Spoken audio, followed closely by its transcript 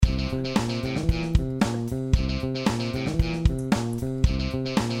Okay,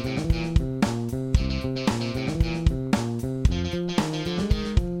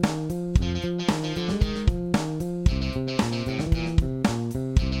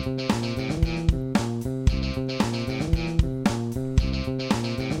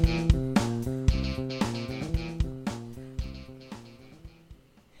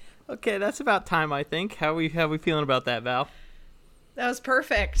 that's about time, I think. How we feeling about that, Val? That was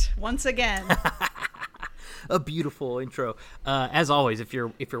perfect. Once again. A beautiful intro. As always, if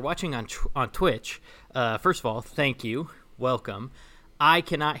you're watching on Twitch, first of all, thank you, welcome. I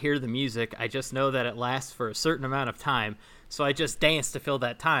cannot hear the music. I just know that it lasts for a certain amount of time, so I just dance to fill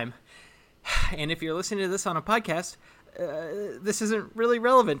that time. And if you're listening to this on a podcast, this isn't really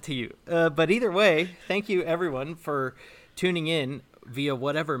relevant to you. But either way, thank you everyone for tuning in via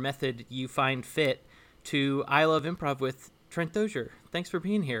whatever method you find fit to I Love Improv with Trent Dozier. Thanks for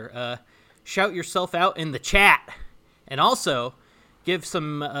being here. Shout yourself out in the chat. And also, give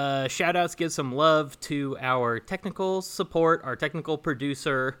some shout-outs, give some love to our technical support, our technical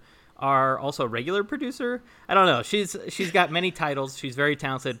producer, our also regular producer. I don't know. She's got many titles. She's very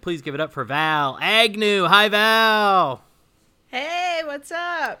talented. Please give it up for Val Agnew. Hi, Val. Hey, what's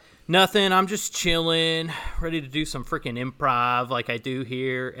up? Nothing. I'm just chilling, ready to do some freaking improv like I do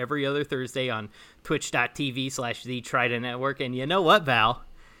here every other Thursday on twitch.tv/The Trident Network. And you know what, Val?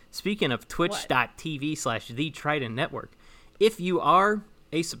 Speaking of twitch.tv/The Trident Network, if you are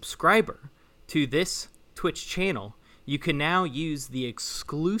a subscriber to this Twitch channel, you can now use the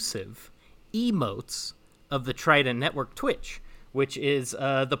exclusive emotes of the Trident Network Twitch, which is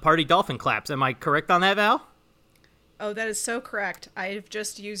the Party Dolphin Claps. Am I correct on that, Val? Oh, that is so correct. I've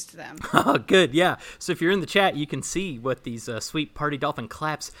just used them. Oh, good, yeah. So if you're in the chat, you can see what these sweet Party Dolphin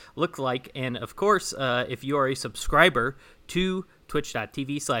Claps look like. And, of course, if you are a subscriber to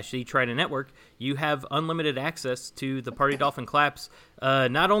twitch.tv/The Trident Network, you have unlimited access to the Party Dolphin Claps,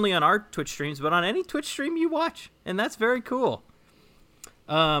 not only on our Twitch streams, but on any Twitch stream you watch. And that's very cool.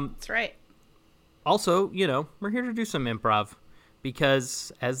 That's right. Also, you know, we're here to do some improv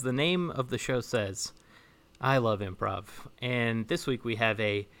because, as the name of the show says, I love improv. And this week we have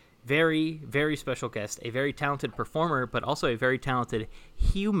a very, very special guest, a very talented performer, but also a very talented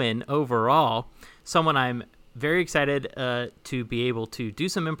human overall. Someone I'm very excited to be able to do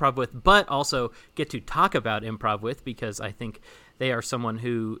some improv with, but also get to talk about improv with, because I think they are someone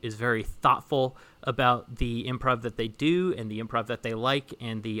who is very thoughtful about the improv that they do and the improv that they like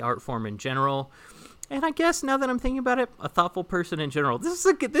and the art form in general. And I guess now that I'm thinking about it, a thoughtful person in general. This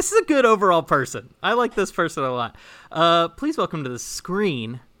is a good overall person. I like this person a lot. Please welcome to the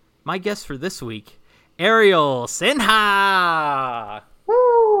screen my guest for this week, Ariel Sinha.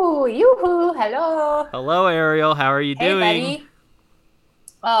 Woo! Yoo-hoo! Hello. Hello, Ariel. How are you doing? Hey, buddy.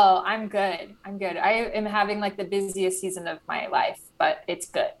 Oh, I'm good. I am having like the busiest season of my life, but it's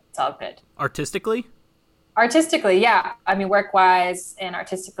good. It's all good. Artistically, yeah. I mean, work-wise and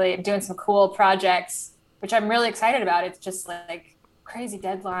artistically, I'm doing some cool projects, which I'm really excited about. It's just like crazy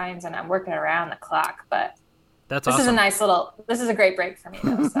deadlines, and I'm working around the clock. But that's this awesome. This is a great break for me,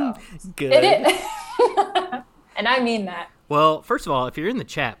 though. So Good. It is. And I mean that. Well, first of all, if you're in the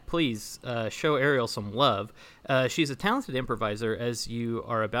chat, please show Ariel some love. She's a talented improviser, as you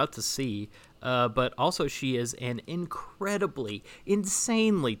are about to see, but also she is an incredibly,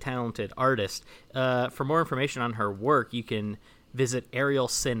 insanely talented artist. For more information on her work, you can visit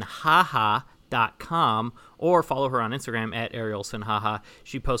arielsinhaha.com or follow her on Instagram at arielsinhaha.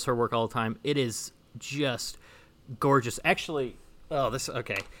 She posts her work all the time. It is just gorgeous. Actually,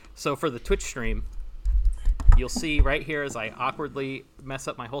 okay. So for the Twitch stream, you'll see right here as I awkwardly mess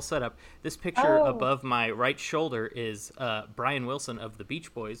up my whole setup, this picture above my right shoulder is Brian Wilson of the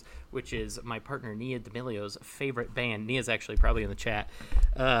Beach Boys, which is my partner Nia D'Amelio's favorite band. Nia's actually probably in the chat.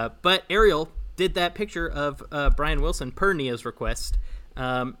 But Ariel did that picture of Brian Wilson per Nia's request,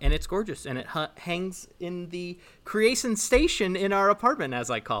 and it's gorgeous. And it hangs in the creation station in our apartment, as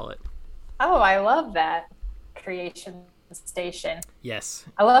I call it. Oh, I love that creation station. Yes.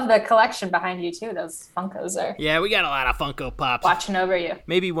 I love the collection behind you too. Those Funkos are. Yeah, we got a lot of Funko Pops. Watching over you.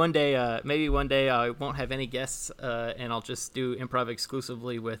 Maybe one day I won't have any guests, and I'll just do improv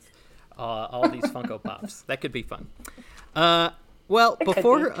exclusively with all these Funko Pops. That could be fun.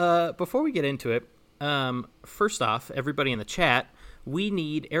 Before we get into it, first off, everybody in the chat,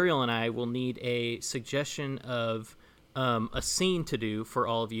 Ariel and I will need a suggestion of a scene to do for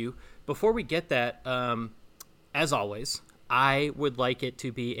all of you. Before we get that, as always, I would like it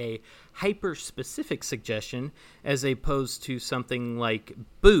to be a hyper-specific suggestion as opposed to something like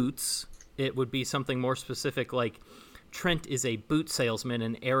boots. It would be something more specific like Trent is a boot salesman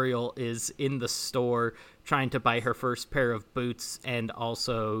and Ariel is in the store trying to buy her first pair of boots, and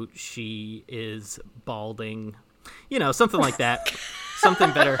also she is balding, something like that.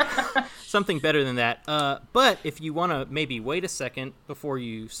 Something better than that. But if you want to maybe wait a second before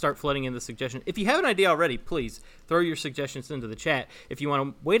you start flooding in the suggestion, if you have an idea already, please throw your suggestions into the chat. If you want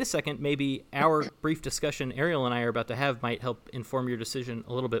to wait a second, maybe our brief discussion Ariel and I are about to have might help inform your decision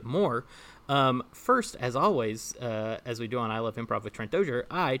a little bit more. First, as always, as we do on I Love Improv with Trent Dozier,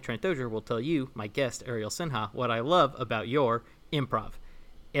 Trent Dozier, will tell you, my guest, Ariel Sinha, what I love about your improv.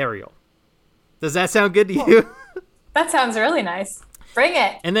 Ariel, does that sound good to you? That sounds really nice. Bring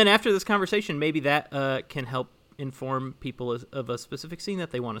it. And then after this conversation, maybe that can help inform people of a specific scene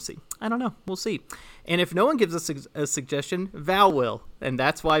that they want to see. I don't know. We'll see. And if no one gives us a suggestion, Val will. And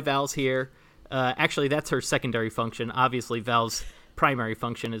that's why Val's here. Actually, that's her secondary function. Obviously, Val's primary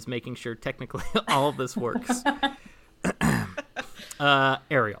function is making sure technically all of this works.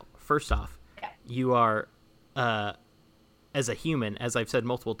 Ariel, first off, you are, as a human, as I've said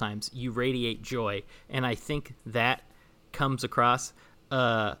multiple times, you radiate joy. And I think that comes across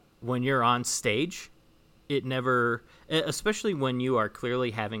when you're on stage. It never, especially when you are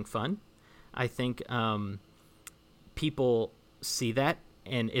clearly having fun, I think people see that,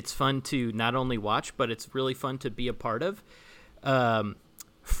 and it's fun to not only watch, but it's really fun to be a part of.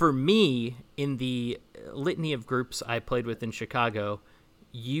 For me, in the litany of groups I played with in Chicago,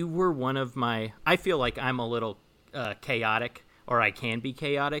 you were one of my, I feel like I'm a little chaotic, or I can be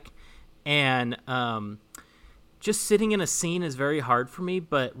chaotic, and just sitting in a scene is very hard for me.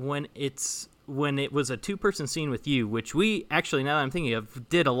 But when it was a 2-person scene with you, which we actually, now that I'm thinking of,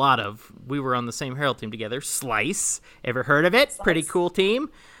 did a lot of. We were on the same Herald team together. Slice, ever heard of it? Slice. Pretty cool team.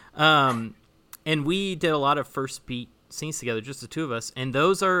 And we did a lot of first beat scenes together, just the two of us. And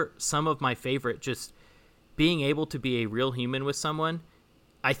those are some of my favorite. Just being able to be a real human with someone.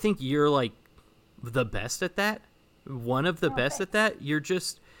 I think you're like the best at that. One of the best at that. You're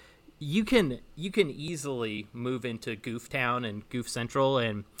just. You can easily move into Goof Town and Goof Central,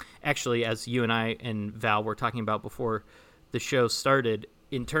 and actually, as you and I and Val were talking about before the show started,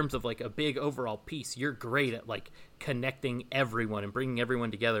 in terms of like a big overall piece, you're great at like connecting everyone and bringing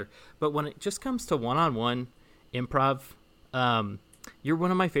everyone together. But when it just comes to one-on-one improv, you're one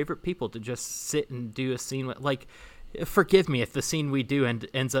of my favorite people to just sit and do a scene with. Like, forgive me if the scene we do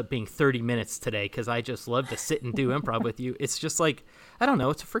ends up being 30 minutes today, because I just love to sit and do improv with you. It's just like, I don't know,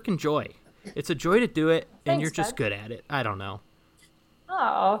 it's a freaking joy. It's a joy to do it, and you're just good at it. I don't know.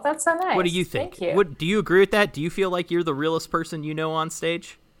 Oh, that's so nice. What do you think? Thank you. Do you agree with that? Do you feel like you're the realest person you know on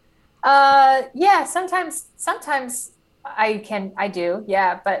stage? Yeah, sometimes I do.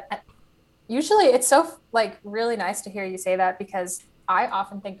 Yeah, but usually it's so like really nice to hear you say that, because I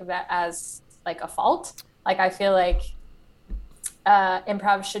often think of that as like a fault. Like, I feel like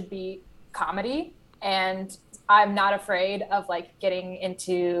improv should be comedy, and I'm not afraid of like getting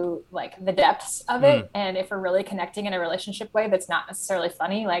into like the depths of it. And if we're really connecting in a relationship way that's not necessarily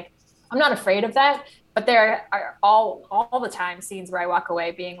funny, like I'm not afraid of that. But there are all the time scenes where I walk away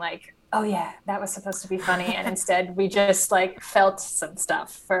being like, oh yeah, that was supposed to be funny, and instead we just like felt some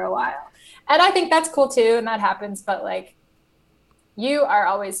stuff for a while. And I think that's cool too, and that happens. But like, you are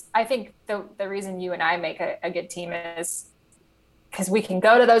always, I think the reason you and I make a good team is because we can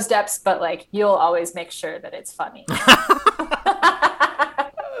go to those depths, but like you'll always make sure that it's funny.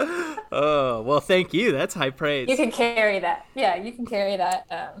 Oh, well, thank you. That's high praise. You can carry that. Yeah, you can carry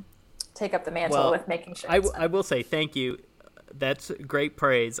that. Take up the mantle with making sure. I will say thank you. That's great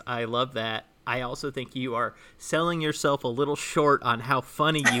praise. I love that. I also think you are selling yourself a little short on how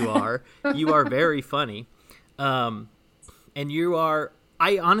funny you are. You are very funny. And you are,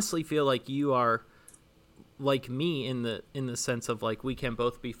 I honestly feel like you are like me in the sense of like, we can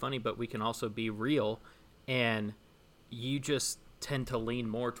both be funny, but we can also be real. And you just tend to lean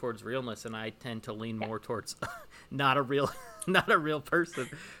more towards realness, and I tend to lean more towards not a real person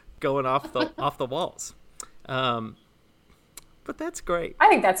going off the walls. But that's great. I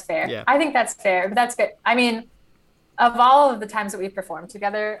think that's fair. Yeah. I think that's fair, but that's good. I mean, of all of the times that we've performed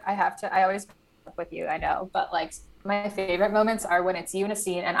together, I always work with you, I know, but like, my favorite moments are when it's you in a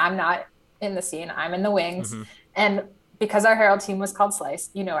scene and I'm not in the scene, I'm in the wings. Mm-hmm. And because our Herald team was called Slice,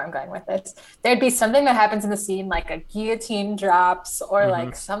 you know where I'm going with this. There'd be something that happens in the scene, like a guillotine drops or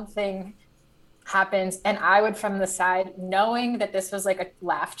like something happens. And I would, from the side, knowing that this was like a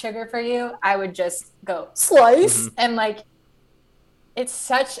laugh trigger for you, I would just go Slice. And like, it's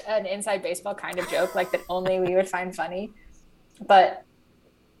such an inside baseball kind of joke, like that only we would find funny. But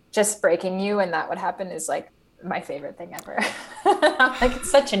just breaking you and that would happen is like my favorite thing ever. Like,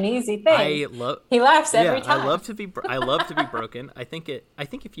 it's such an easy I thing. love. He laughs Yeah, every I time. love to be. I love to be broken. I think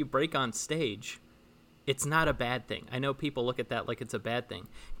if you break on stage, it's not a bad thing. I know people look at that like it's a bad thing.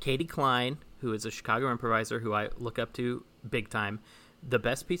 Katie Klein, who is a Chicago improviser who I look up to big time, the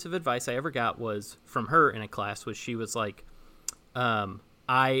best piece of advice I ever got was from her in a class. Was she was like,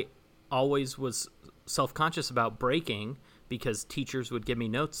 I always was self-conscious about breaking because teachers would give me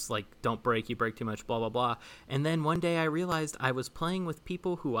notes like, don't break, you break too much, blah, blah, blah. And then one day I realized I was playing with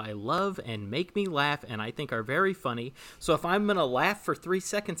people who I love and make me laugh and I think are very funny. So if I'm going to laugh for 3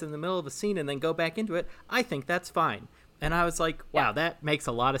 seconds in the middle of a scene and then go back into it, I think that's fine. And I was like, wow, that makes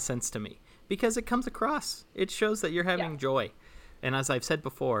a lot of sense to me because it comes across. It shows that you're having joy. And as I've said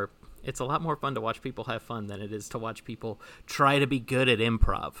before, it's a lot more fun to watch people have fun than it is to watch people try to be good at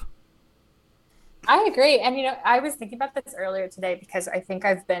improv. I agree. And, I was thinking about this earlier today because I think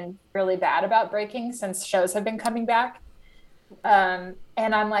I've been really bad about breaking since shows have been coming back. And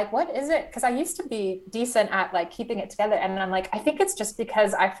I'm like, what is it? Because I used to be decent at like keeping it together. And I'm like, I think it's just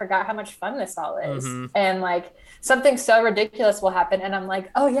because I forgot how much fun this all is. And like something so ridiculous will happen. And I'm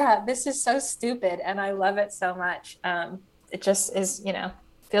like, oh yeah, this is so stupid. And I love it so much. It just is,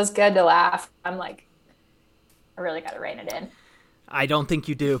 feels good to laugh. I'm like, I really got to rein it in. I don't think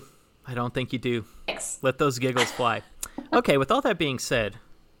you do. Thanks. Let those giggles fly. Okay, with all that being said,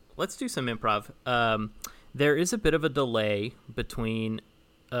 let's do some improv. There is a bit of a delay between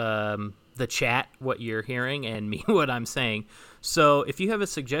the chat, what you're hearing, and me, what I'm saying. So if you have a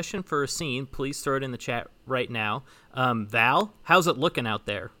suggestion for a scene, please throw it in the chat right now. Val, how's it looking out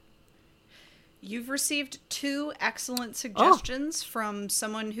there? You've received 2 excellent suggestions from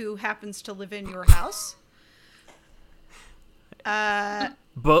someone who happens to live in your house.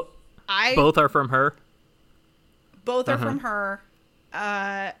 Both are from her? Both are from her.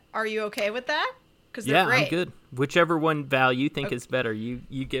 Are you okay with that? Because yeah, great. I'm good. Whichever one, Val, you think is better,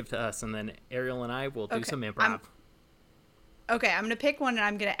 you give to us, and then Ariel and I will do some improv. I'm going to pick one, and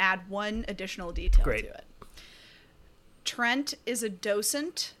I'm going to add one additional detail to it. Trent is a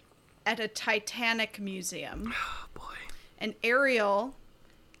docent at a Titanic museum. Oh, boy. And Ariel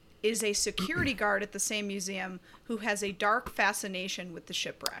is a security guard at the same museum who has a dark fascination with the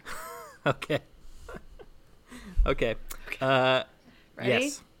shipwreck. Okay. Ready?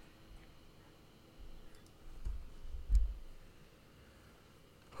 Yes.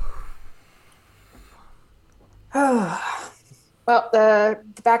 Well, the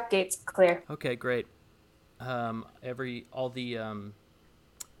back gate's clear. Okay, great. Everything,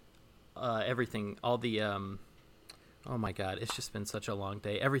 oh my God, it's just been such a long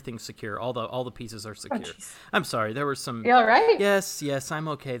day. Everything's secure. All the pieces are secure. I'm sorry. There were some. You all right? Yes, I'm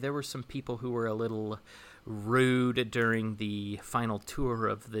okay. There were some people who were a little rude during the final tour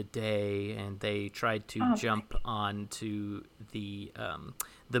of the day, and they tried to jump onto the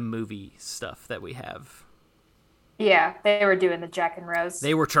movie stuff that we have. Yeah, they were doing the Jack and Rose.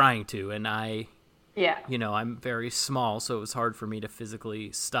 They were trying to, and yeah, I'm very small, so it was hard for me to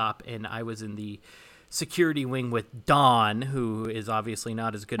physically stop, and I was in the security wing with Dawn, who is obviously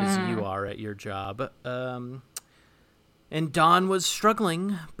not as good as you are at your job. And Dawn was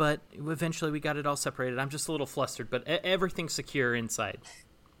struggling, but eventually we got it all separated. I'm just a little flustered, but everything's secure inside.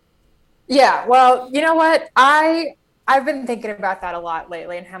 Yeah, well, you know what? I've been thinking about that a lot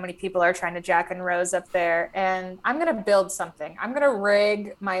lately and how many people are trying to Jack and Rose up there. And I'm going to build something. I'm going to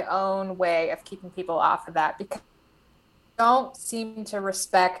rig my own way of keeping people off of that because they don't seem to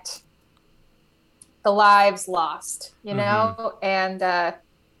respect the lives lost, you know? And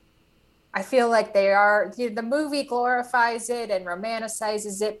I feel like they are, the movie glorifies it and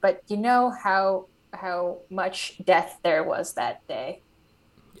romanticizes it, but you know how much death there was that day.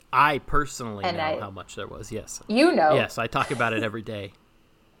 I personally know how much there was, yes. You know. Yes, I talk about it every day.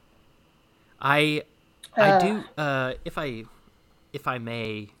 I do, if I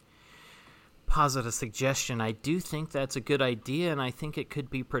may posit a suggestion, I do think that's a good idea, and I think it could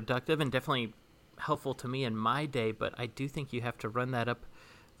be productive and definitely helpful to me in my day, but I do think you have to run that up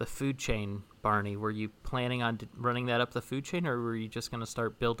the food chain, Barney. Were you planning on running that up the food chain, or were you just going to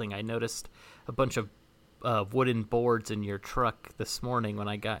start building? I noticed a bunch of wooden boards in your truck this morning when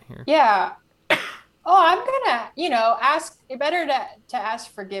I got here. Yeah. Oh, I'm gonna, ask. Better to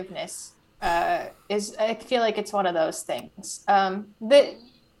ask forgiveness. I feel like it's one of those things.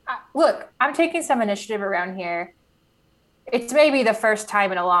 Look, I'm taking some initiative around here. It's maybe the first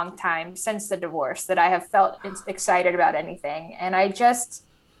time in a long time since the divorce that I have felt excited about anything, and I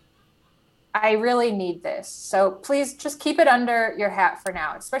really need this. So please just keep it under your hat for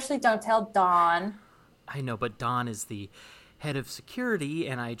now. Especially don't tell Dawn. I know, but Dawn is the head of security,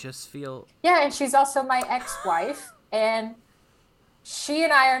 and I just feel... Yeah, and she's also my ex-wife, and she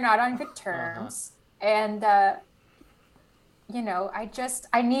and I are not on good terms. And, you know,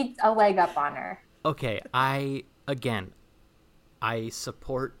 I need a leg up on her. Okay, again, I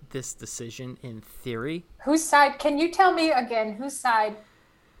support this decision in theory. Whose side? Can you tell me again whose side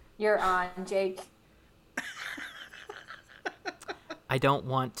you're on, Jake? I don't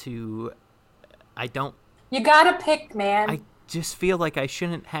want to... You gotta pick, man. I just feel like I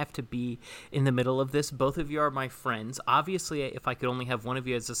shouldn't have to be in the middle of this. Both of you are my friends. Obviously, if I could only have one of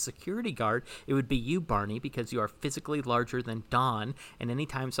you as a security guard, it would be you, Barney, because you are physically larger than Dawn, and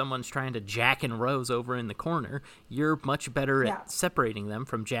anytime someone's trying to Jack and Rose over in the corner, you're much better at separating them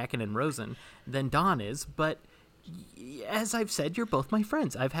from Jackin' and Rosen than Dawn is. But as I've said, you're both my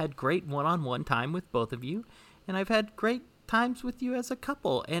friends. I've had great one-on-one time with both of you, and I've had great times with you as a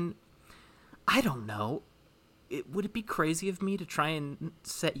couple, and I don't know. Would it be crazy of me to try and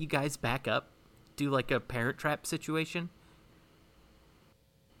set you guys back up? Do like a Parent Trap situation?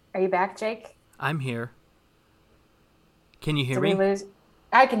 Are you back, Jake? I'm here. Can you hear Did me? we lose?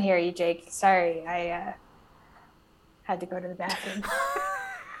 I can hear you, Jake. Sorry, I had to go to the bathroom.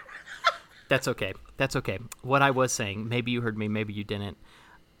 That's okay. That's okay. What I was saying, maybe you heard me, maybe you didn't.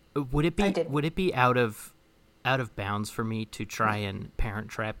 Would it be I didn't. Would it be out of bounds for me to try and Parent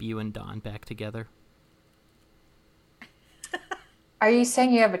Trap you and Dawn back together? Are you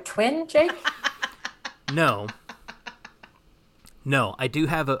saying you have a twin, Jake? No. No, I do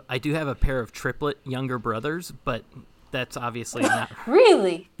have a pair of triplet younger brothers, but that's obviously not...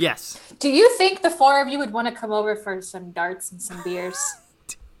 Really? Yes. Do you think the four of you would want to come over for some darts and some beers?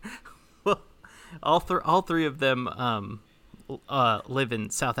 Well, all three of them live in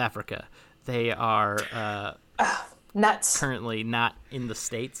South Africa. They are Nuts. currently not in the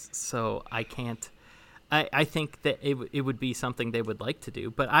States, so I can't... I think that it would be something they would like to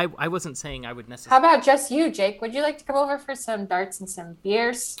do, but I wasn't saying I would necessarily... How about just you, Jake? Would you like to come over for some darts and some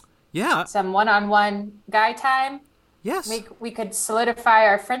beers? Yeah. Some one-on-one guy time? Yes. We could solidify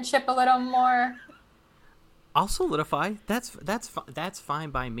our friendship a little more. I'll solidify. That's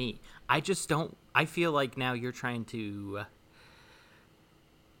fine by me. I just don't... I feel like now you're trying to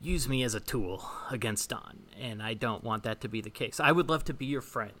use me as a tool against Dawn, and I don't want that to be the case. I would love to be your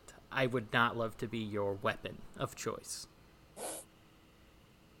friend. I would not love to be your weapon of choice.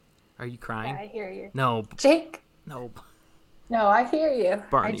 Are you crying? Yeah, I hear you. No. Jake? No. No, I hear you.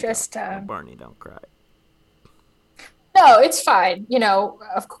 Barney, I just... Barney, don't cry. No, it's fine. You know,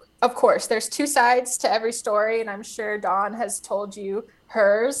 of course, there's two sides to every story, and I'm sure Dawn has told you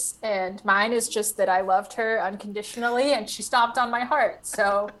hers, and mine is just that I loved her unconditionally, and she stomped on my heart.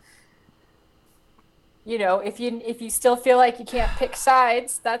 So... You know, if you still feel like you can't pick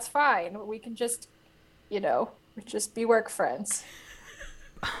sides, that's fine. We can just, just be work friends.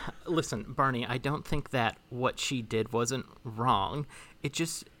 Listen, Barney, I don't think that what she did wasn't wrong. It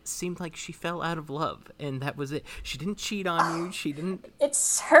just seemed like she fell out of love, and that was it. She didn't cheat on you. She didn't... It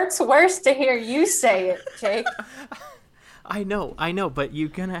hurts worse to hear you say it, Jake. I know, but you're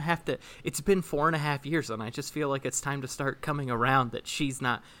gonna have to... It's been 4.5 years, and I just feel like it's time to start coming around that she's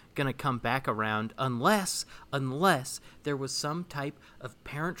not gonna come back around unless there was some type of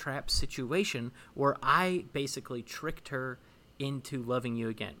Parent Trap situation where I basically tricked her into loving you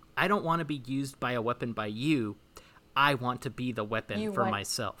again. I don't want to be used by a weapon by you. I want to be the weapon for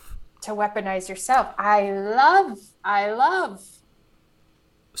myself. To weaponize yourself. I love.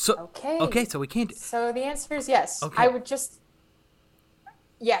 So okay, so we can't... So the answer is yes. Okay.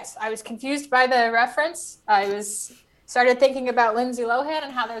 Yes, I was confused by the reference. Started thinking about Lindsay Lohan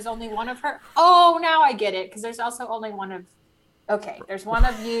and how there's only one of her. Oh, now I get it, because there's also only one of... Okay, there's one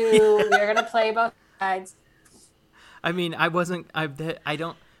of you. You're going to play both sides. I mean, I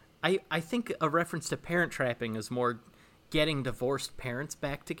think a reference to parent trapping is more getting divorced parents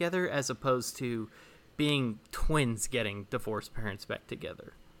back together as opposed to being twins getting divorced parents back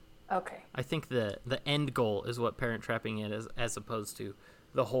together. Okay. I think the end goal is what parent trapping is as opposed to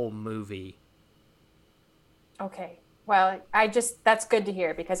the whole movie. Okay. Well, that's good to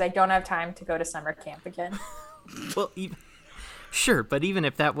hear because I don't have time to go to summer camp again. Well, sure, but even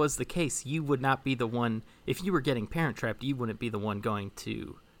if that was the case, you would not be the one. If you were getting parent trapped, you wouldn't be the one going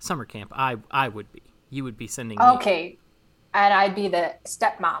to summer camp. I would be. You would be sending me. Okay. And I'd be the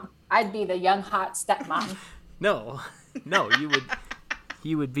stepmom. I'd be the young, hot stepmom. No,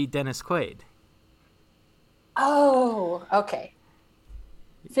 you would be Dennis Quaid. Oh, okay.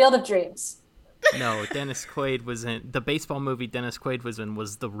 Field of Dreams. No, Dennis Quaid was in the baseball movie. Dennis Quaid was in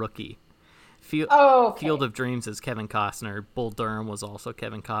was The Rookie. Field of Dreams is Kevin Costner. Bull Durham was also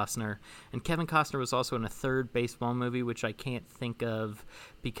Kevin Costner. And Kevin Costner was also in a third baseball movie, which I can't think of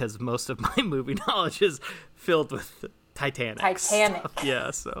because most of my movie knowledge is filled with Titanic stuff.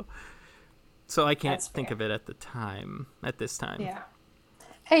 Yeah, so I can't think of it at this time. Yeah.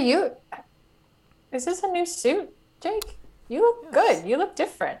 Hey, is this a new suit, Jake? You look good. You look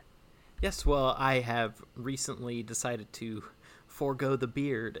different. Yes, well, I have recently decided to forego the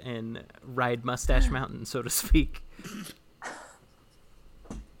beard and ride Mustache Mountain, so to speak.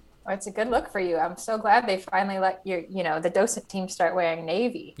 Well, it's a good look for you. I'm so glad they finally let the docent team start wearing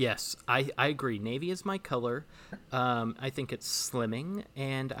navy. Yes, I agree. Navy is my color. I think it's slimming,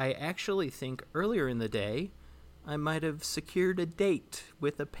 and I actually think earlier in the day I might have secured a date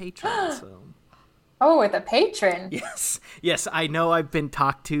with a patron. So. Oh, with a patron? Yes. I know I've been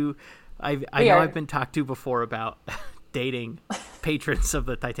talked to. I've been talked to before about dating patrons of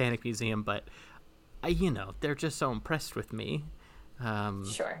the Titanic Museum, but they're just so impressed with me.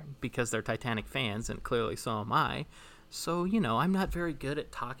 Sure. Because they're Titanic fans, and clearly so am I. So, I'm not very good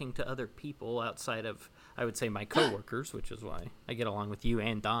at talking to other people outside of, I would say, my coworkers, which is why I get along with you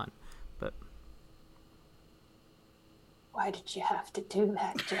and Don. But why did you have to do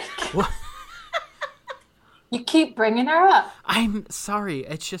that, Jake? What? You keep bringing her up. I'm sorry.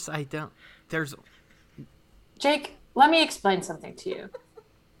 It's just Jake, let me explain something to you.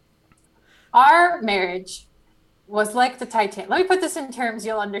 Our marriage was like the Titanic. Let me put this in terms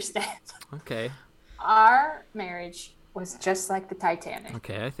you'll understand. Okay. Our marriage was just like the Titanic.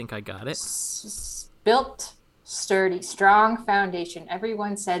 Okay, I think I got it. Built, sturdy, strong foundation.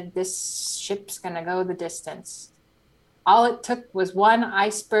 Everyone said this ship's gonna go the distance. All it took was one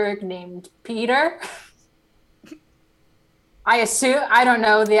iceberg named Peter. I don't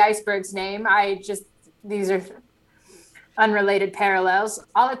know the iceberg's name. These are unrelated parallels.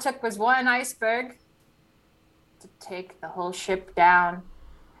 All it took was one iceberg to take the whole ship down.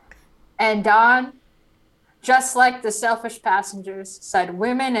 And Dawn, just like the selfish passengers, said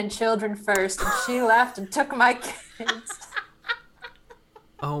women and children first, and she left and took my kids.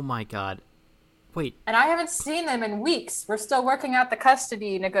 Oh my God. Wait. And I haven't seen them in weeks. We're still working out the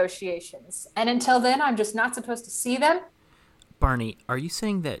custody negotiations. And until then, I'm just not supposed to see them. Barney, are you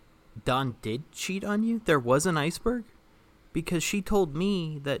saying that Dawn did cheat on you? There was an iceberg? Because she told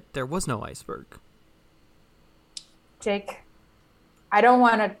me that there was no iceberg. Jake, I don't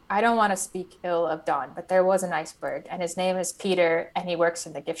want to speak ill of Dawn, but there was an iceberg, and his name is Peter, and he works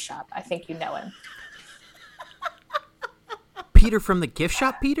in the gift shop. I think you know him. Peter from the gift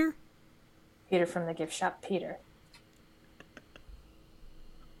shop, Peter? Peter from the gift shop, Peter.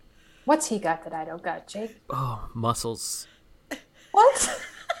 What's he got that I don't got, Jake? Oh, muscles. What?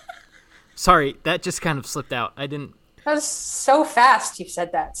 Sorry, that just kind of slipped out. I didn't... That was so fast you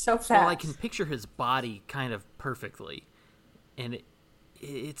said that. So fast. Well, I can picture his body kind of perfectly. And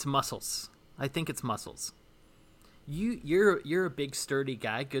it's muscles. I think it's muscles. You're a big sturdy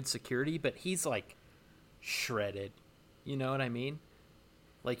guy, good security, but he's like shredded. You know what I mean?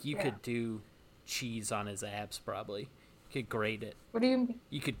 Like you could do cheese on his abs probably. You could grate it. What do you mean?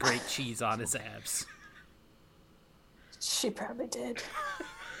 You could grate cheese on his abs. She probably did.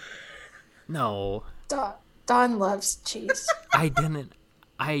 No. Dawn loves cheese. I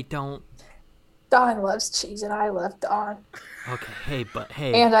don't. Dawn loves cheese and I love Dawn. Okay,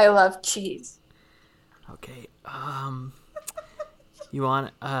 hey. And I love cheese. Okay, you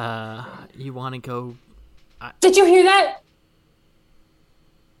want to go? Did you hear that?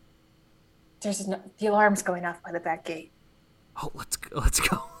 The alarm's going off by the back gate. Oh, let's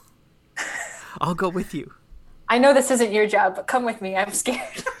go. I'll go with you. I know this isn't your job, but come with me. I'm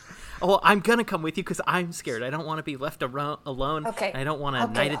scared. Well, I'm gonna come with you because I'm scared. I don't want to be left alone. Okay. I don't want a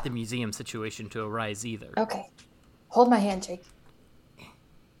night at the museum situation to arise either. Okay. Hold my hand, Jake.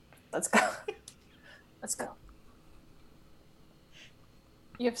 Let's go. Let's go.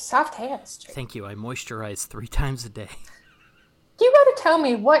 You have soft hands, Jake. Thank you. I moisturize 3 times a day. You gotta tell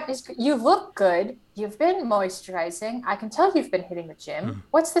me what is. You look good. You've been moisturizing. I can tell you've been hitting the gym.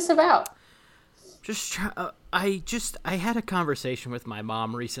 What's this about? I had a conversation with my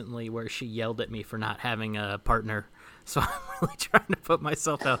mom recently where she yelled at me for not having a partner. So I'm really trying to put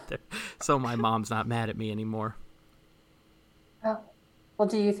myself out there so my mom's not mad at me anymore. Oh, well,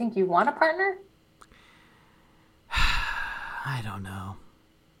 do you think you want a partner? I don't know.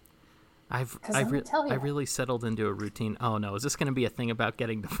 I really settled into a routine. Oh no, is this going to be a thing about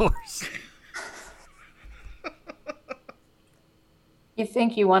getting divorced? You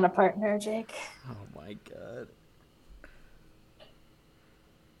think you want a partner, Jake? Oh my God.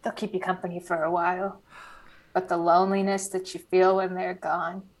 They'll keep you company for a while, but the loneliness that you feel when they're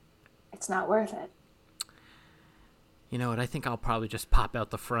gone, It's not worth it. You know what? I think I'll probably just pop out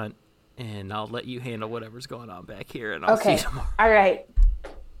the front, and I'll let you handle whatever's going on back here, and I'll see you tomorrow. All right.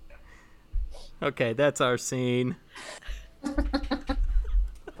 Okay, that's our scene.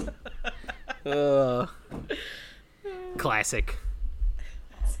 Classic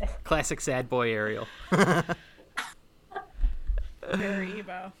sad boy Ariel. Very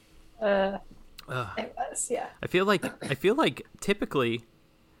emo. It was, yeah. I feel like typically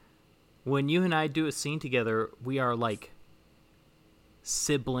when you and I do a scene together, we are like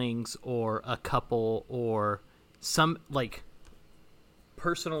siblings or a couple or some like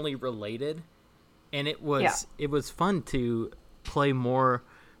personally related, and it was fun to play more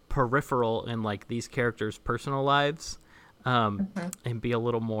peripheral in like these characters' personal lives, and be a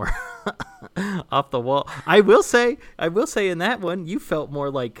little more off the wall. I will say in that one you felt more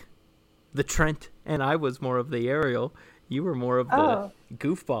like the Trent, and I was more of the Ariel. You were more of the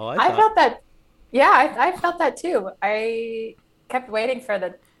goofball. I felt that. Yeah, I felt that too. I kept waiting for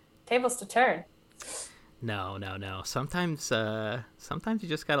the tables to turn. No. Sometimes you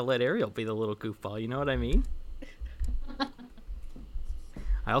just gotta let Ariel be the little goofball. You know what I mean?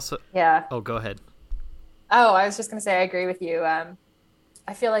 I also. Yeah. Oh, go ahead. Oh, I was just gonna say I agree with you. I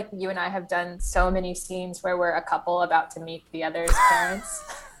feel like you and I have done so many scenes where we're a couple about to meet the other's parents.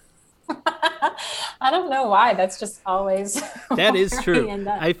 I don't know why. That's just always. That is true.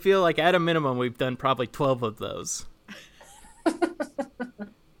 I feel like at a minimum we've done probably 12 of those.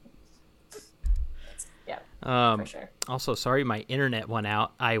 Yeah. For sure. Also, sorry, my internet went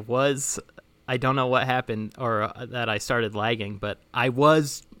out. I don't know what happened or that I started lagging, but I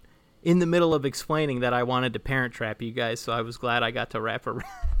was in the middle of explaining that I wanted to Parent Trap you guys, so I was glad I got to wrap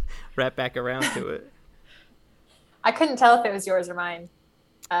back around to it. I couldn't tell if it was yours or mine.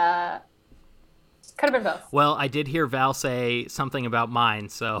 Could have been both. Well, I did hear Val say something about mine,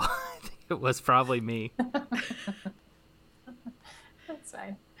 so I think it was probably me. That's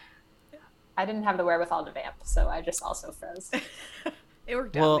fine. I didn't have the wherewithal to vamp, so I just also froze. It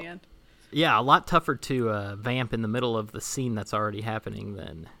worked out in the end. Yeah, a lot tougher to vamp in the middle of the scene that's already happening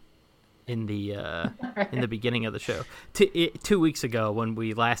than in the beginning of the show. 2 weeks ago, when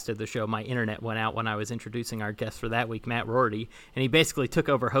we last did the show, my internet went out when I was introducing our guest for that week, Matt Rorty, and he basically took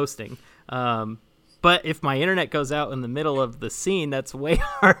over hosting. But if my internet goes out in the middle of the scene, that's way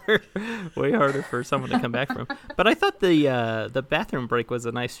harder for someone to come back from. But I thought the bathroom break was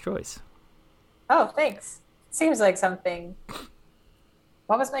a nice choice. Oh, thanks. Seems like something.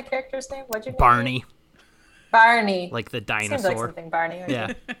 What was my character's name? What'd you name Barney. Barney. Like the dinosaur. Seems like something Barney.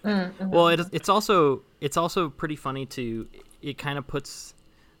 Yeah. Mm-hmm. Well, it's also pretty funny to. It kind of puts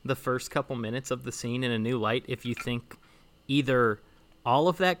the first couple minutes of the scene in a new light if you think either all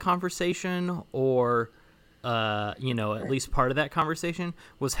of that conversation or at least part of that conversation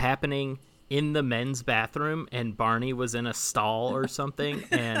was happening in the men's bathroom and Barney was in a stall or something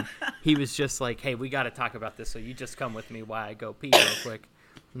and he was just like, hey, we got to talk about this, so you just come with me while I go pee real quick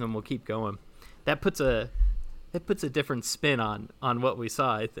and then we'll keep going. That puts a different spin on what we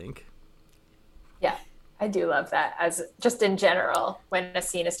saw, I think. Yeah, I do love that as just in general when a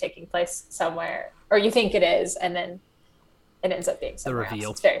scene is taking place somewhere or you think it is and then it ends up being somewhere the reveal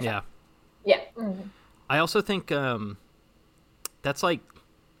else. It's very fun. Yeah. Yeah. Mm-hmm. I also think that's like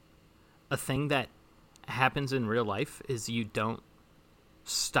a thing that happens in real life is you don't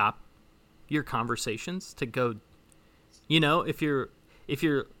stop your conversations to go, if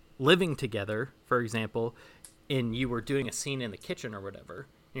you're living together, for example, and you were doing a scene in the kitchen or whatever,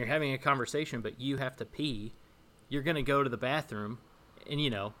 and you're having a conversation, but you have to pee, you're going to go to the bathroom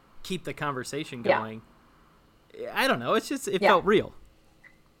and, keep the conversation going. Yeah. I don't know. It's just, it felt real.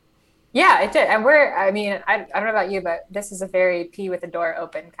 Yeah, it did. And I don't know about you, but this is a very pee with the door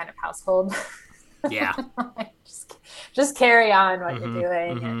open kind of household. Yeah. just carry on what you're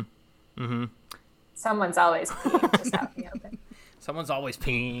doing. Mm-hmm. Mm-hmm. Someone's always peeing just out in the open. Someone's always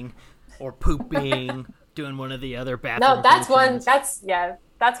peeing or pooping, doing one of the other bathroom. No, that's functions.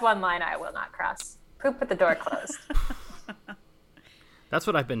 That's one line I will not cross. Poop with the door closed. That's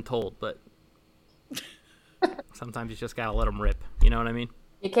what I've been told, but sometimes you just gotta let them rip. You know what I mean?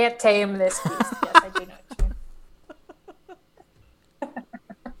 You can't tame this beast. Yes, I do know what you mean.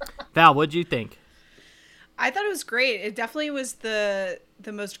 Val, what'd you think? I thought it was great. It definitely was the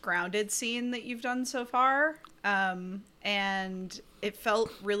most grounded scene that you've done so far. And it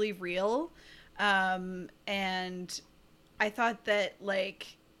felt really real. And I thought that,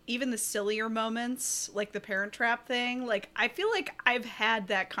 like, even the sillier moments, like the Parent Trap thing, like, I feel like I've had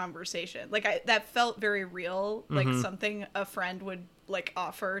that conversation. Like, that felt very real, like something a friend would, like,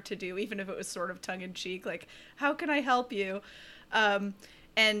 offer to do, even if it was sort of tongue-in-cheek, like, how can I help you?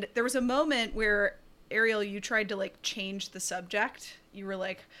 And there was a moment where, Ariel, you tried to like change the subject. You were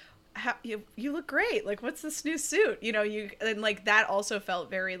like, you look great. Like, what's this new suit? You know, and like that also felt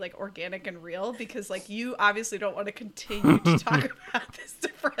very like organic and real, because like you obviously don't want to continue to talk about this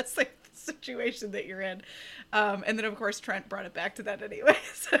depressing situation that you're in. And then of course Trent brought it back to that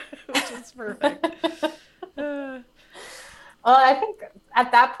anyways, which is perfect. Well, I think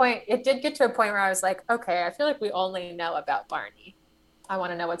at that point, it did get to a point where I was like, okay, I feel like we only know about Barney. I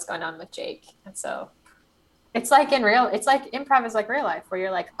want to know what's going on with Jake. And so it's like improv is like real life, where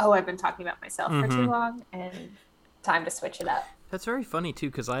you're like, oh, I've been talking about myself for too long, and time to switch it up. That's very funny too,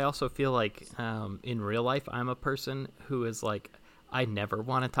 because I also feel like in real life, I'm a person who is like, I never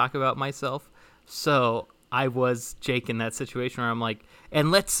want to talk about myself. So I was Jake in that situation where I'm like, and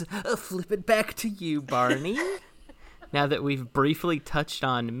let's flip it back to you, Barney. Now that we've briefly touched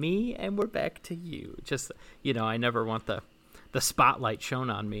on me, and we're back to you. Just, you know, I never want the spotlight shown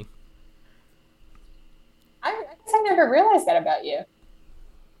on me. I guess I never realized that about you.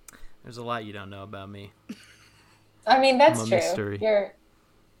 There's a lot you don't know about me. I mean, that's I'm a true. mystery. You're...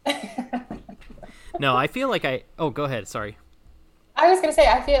 No, I feel like oh, go ahead. Sorry. I was going to say,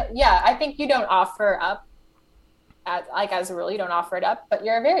 I think you don't offer up, as a rule, you don't offer it up, but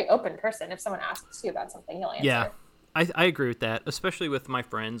you're a very open person. If someone asks you about something, you'll answer. Yeah, I agree with that, especially with my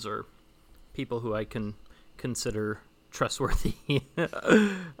friends or people who I can consider trustworthy.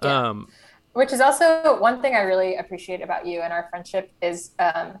 Yeah. Which is also one thing I really appreciate about you and our friendship is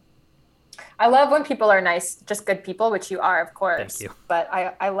I love when people are nice, just good people, which you are, of course. Thank you. But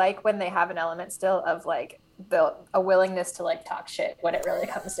I like when they have an element still of like a willingness to like talk shit when it really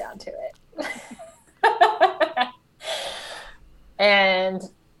comes down to it. And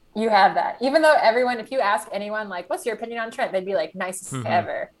you have that. Even though if you ask anyone like, what's your opinion on Trent? They'd be like, nicest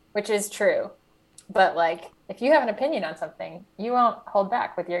ever, which is true. But like, if you have an opinion on something, you won't hold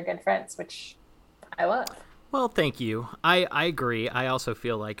back with your good friends, which I love. Well, thank you. I agree. I also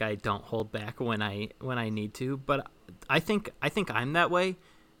feel like I don't hold back when I need to, but I think I'm that way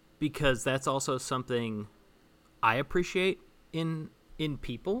because that's also something I appreciate in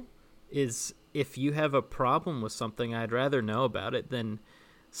people is if you have a problem with something, I'd rather know about it than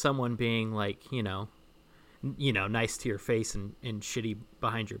someone being like, you know, nice to your face and shitty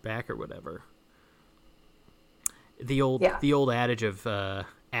behind your back or whatever. The old adage of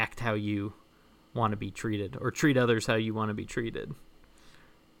act how you want to be treated or treat others how you want to be treated.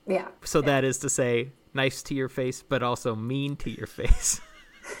 Yeah. So that is to say nice to your face, but also mean to your face.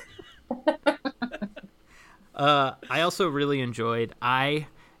 I also really enjoyed,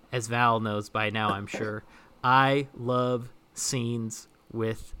 as Val knows by now, I'm sure, I love scenes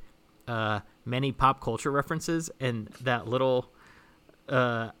with many pop culture references and that little,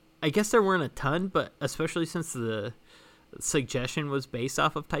 I guess there weren't a ton, but especially since the suggestion was based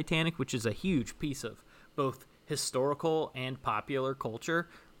off of Titanic, which is a huge piece of both historical and popular culture.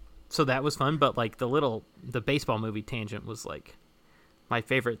 So that was fun, but like the baseball movie tangent was like my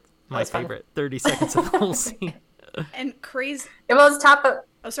favorite 30 seconds of the whole scene. And crazy. It was top of...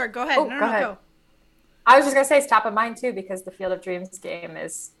 Oh, sorry. Go ahead. Oh, no, go ahead. Go. I was just going to say it's top of mind too, because the Field of Dreams game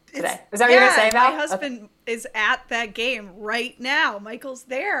is today. Is that what you're going to say, Val? My husband is at that game right now. Michael's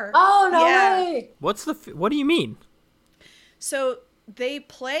there. Oh, no way. What do you mean? So they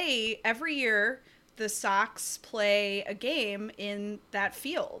play every year. The Sox play a game in that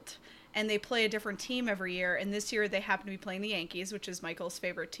field, and they play a different team every year. And this year they happen to be playing the Yankees, which is Michael's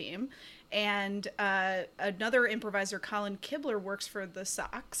favorite team. And another improviser, Colin Kibler, works for the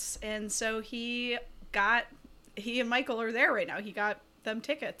Sox, and so he and Michael are there right now. He got them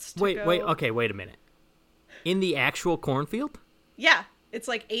tickets. Wait, wait a minute. In the actual cornfield? Yeah, it's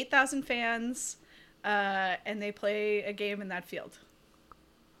like 8,000 fans. And they play a game in that field.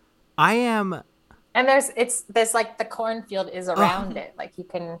 And there's like the cornfield is around it. Like you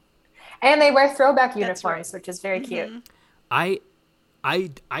can, and they wear throwback uniforms, which is very cute. I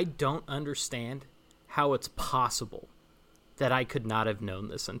don't understand how it's possible that I could not have known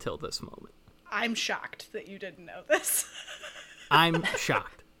this until this moment. I'm shocked that you didn't know this. I'm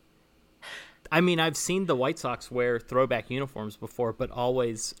shocked. I mean, I've seen the White Sox wear throwback uniforms before, but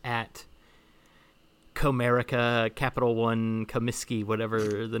always at Comerica, Capital One, Comiskey,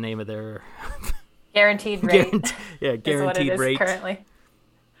 whatever the name of their guaranteed rate. Guaranteed rate currently.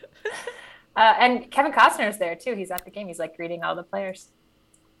 And Kevin Costner's there too. He's at the game. He's like greeting all the players.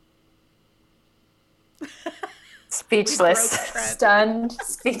 Speechless, stunned,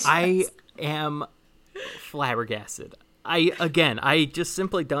 speechless. I am flabbergasted. I just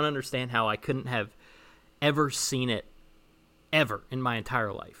simply don't understand how I couldn't have ever seen it ever in my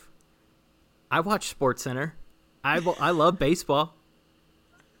entire life. I watch SportsCenter. I love baseball.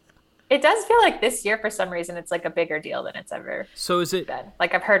 It does feel like this year, for some reason, it's like a bigger deal than it's ever So is it been.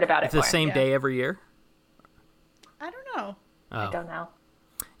 Like I've heard about it the more. same day every year? I don't know. Oh. I don't know.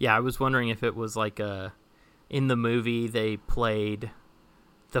 Yeah, I was wondering if it was like in the movie they played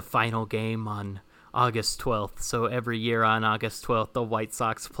the final game on August 12th. So every year on August 12th, the White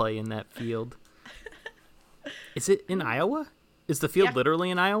Sox play in that field. Is it in Iowa? Is the field literally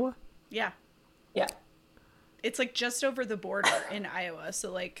in Iowa? Yeah. Yeah. It's like just over the border in Iowa.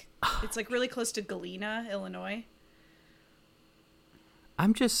 So like it's like really close to Galena, Illinois.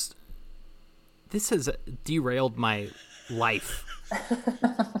 This has derailed my life.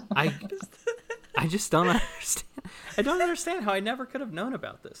 I just don't understand. I don't understand how I never could have known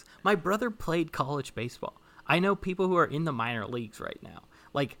about this. My brother played college baseball. I know people who are in the minor leagues right now.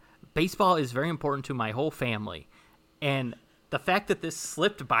 Like, baseball is very important to my whole family. And the fact that this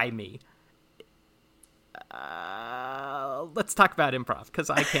slipped by me, let's talk about improv, because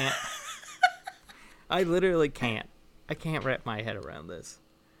I can't. I literally can't. I can't wrap my head around this.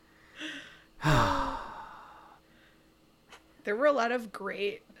 There were a lot of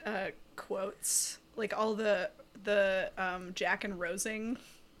great quotes, like all the Jack and Rosing,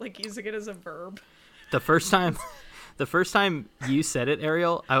 like using it as a verb. The first time you said it,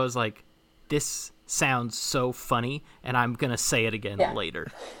 Ariel, I was like, this sounds so funny, and I'm going to say it again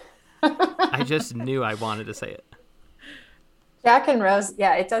later. I just knew I wanted to say it. Jack and Rose,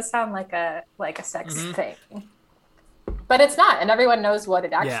 yeah, it does sound like a sex thing. But it's not, and everyone knows what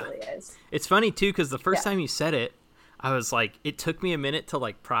it actually is. It's funny, too, because the first time you said it, I was like, it took me a minute to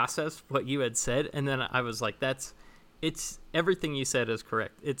like process what you had said, and then I was like, it's everything you said is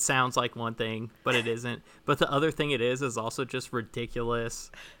correct. It sounds like one thing, but it isn't. But the other thing it is also just ridiculous.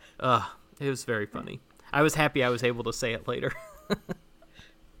 It was very funny. I was happy I was able to say it later.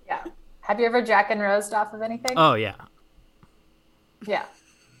 Yeah. Have you ever Jack and Rosed off of anything? Oh, yeah. Yeah.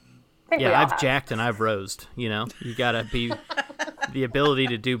 I've jacked and I've rosed, you know? You gotta be... The ability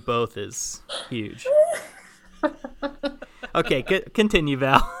to do both is huge. Okay, continue,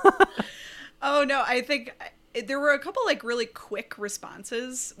 Val. Oh, no, I think there were a couple, like, really quick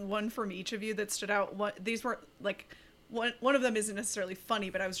responses, one from each of you that stood out. These weren't, like... One of them isn't necessarily funny,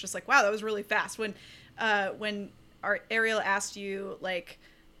 but I was just like, wow, that was really fast. When our Ariel asked you, like,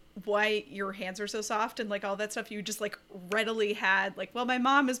 why your hands are so soft and like all that stuff, you just like readily had like, well, my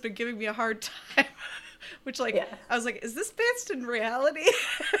mom has been giving me a hard time, which like I was like, is this based in reality?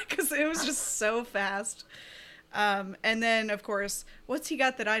 Because it was just so fast. And then of course, what's he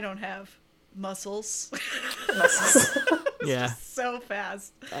got that I don't have? Muscles. Yeah, so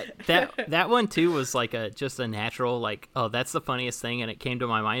fast. that one too was like just a natural like, oh, that's the funniest thing, and it came to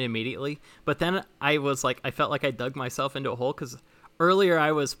my mind immediately. But then I was like, I felt like I dug myself into a hole, because earlier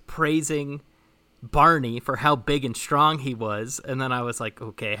I was praising Barney for how big and strong he was, and then I was like,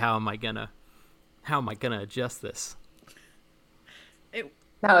 okay, how am I gonna adjust this?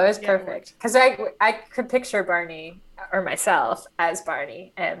 No, it was perfect, because I could picture Barney or myself as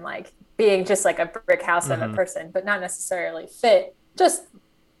Barney and like being just like a brick house of a person, but not necessarily fit, just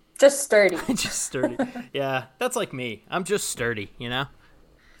sturdy. Just sturdy. Yeah, that's like me. I'm just sturdy, you know?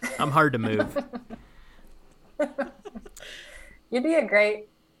 I'm hard to move. You'd be a great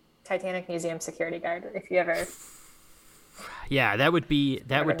Titanic Museum security guard if you ever... Yeah, that would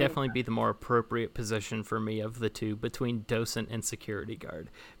definitely be the more appropriate position for me of the two, between docent and security guard,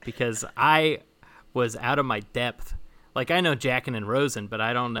 because I was out of my depth. Like, I know Jackin' and Rosen, but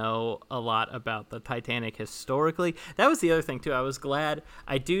I don't know a lot about the Titanic historically. That was the other thing too. I was glad.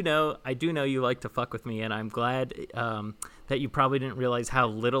 I do know you like to fuck with me, and I'm glad that you probably didn't realize how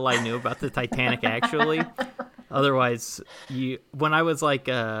little I knew about the Titanic actually. Otherwise, when I was like,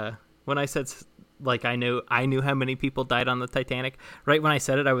 when I said like I knew how many people died on the Titanic, right when I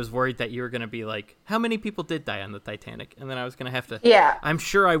said it, I was worried that you were going to be like, how many people did die on the Titanic? And then I was going to have to... Yeah. I'm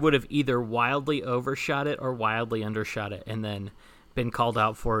sure I would have either wildly overshot it or wildly undershot it, and then been called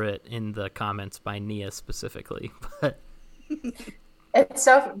out for it in the comments by Nia specifically. But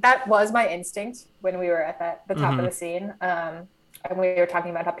that was my instinct when we were at the top of the scene. And we were talking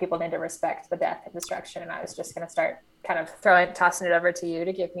about how people need to respect the death and destruction, and I was just going to start kind of tossing it over to you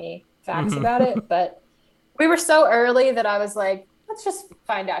to give me facts about it. But we were so early that I was like, let's just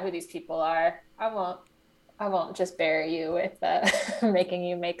find out who these people are. I won't just bury you with making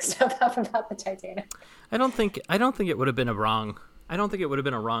you make stuff up about the Titanic. I don't think it would have been a wrong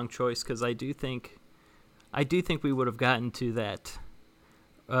choice, because I do think we would have gotten to that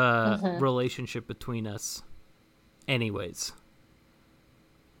relationship between us anyways.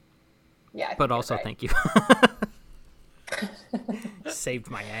 Yeah, but also right. Thank you. Saved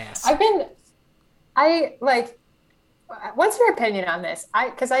my ass. What's your opinion on this?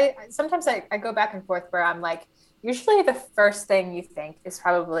 Because I sometimes I go back and forth where I'm like, usually the first thing you think is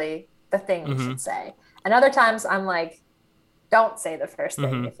probably the thing you Mm-hmm. should say. And other times I'm like, don't say the first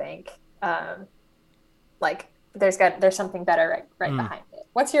thing Mm-hmm. you think. Like there's something better right Mm. behind it.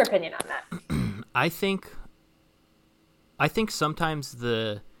 What's your opinion on that? I think sometimes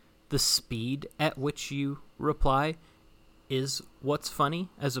the speed at which you reply is what's funny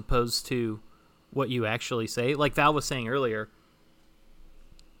as opposed to what you actually say. Like Val was saying earlier,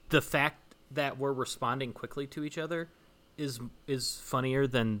 the fact that we're responding quickly to each other is funnier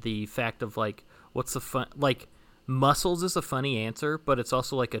than the fact of like what's the fun, like muscles is a funny answer, but it's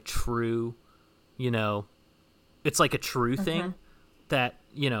also like a true, you know, it's like a true thing that,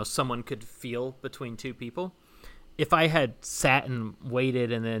 you know, someone could feel between two people. If I had sat and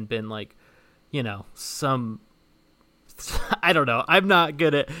waited and then been like, you know, some I don't know. I'm not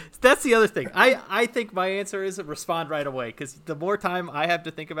good at. That's the other thing. I think my answer is respond right away, because the more time I have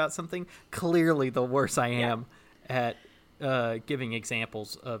to think about something, clearly the worse I am at giving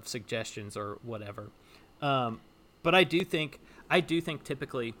examples of suggestions or whatever. But I do think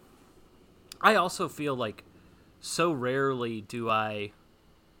typically, I also feel like so rarely do I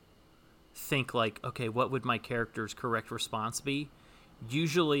think like, okay, what would my character's correct response be?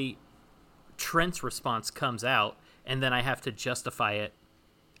 Usually Trent's response comes out, and then I have to justify it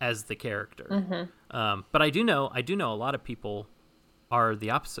as the character. But I do know a lot of people are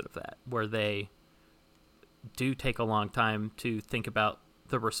the opposite of that, where they do take a long time to think about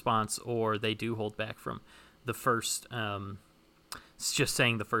the response, or they do hold back from the first, it's just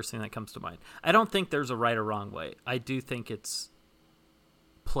saying the first thing that comes to mind. I don't think there's a right or wrong way. I do think it's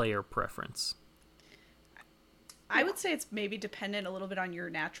player preference. I would say it's maybe dependent a little bit on your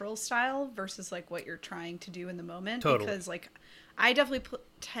natural style versus like what you're trying to do in the moment. Totally. Because like I definitely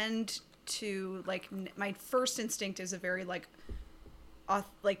tend to like my first instinct is a very like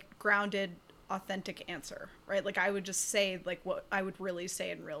grounded, authentic answer, right? Like I would just say like what I would really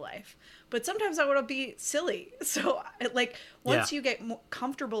say in real life. But sometimes I want to be silly. So like once you get more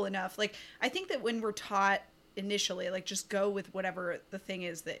comfortable enough, like I think that when we're taught initially, like just go with whatever the thing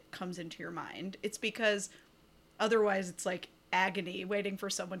is that comes into your mind, it's because otherwise it's like agony waiting for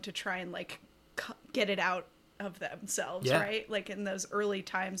someone to try and like get it out of themselves, right? Like in those early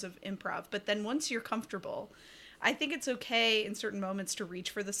times of improv. But then once you're comfortable, I think it's okay in certain moments to reach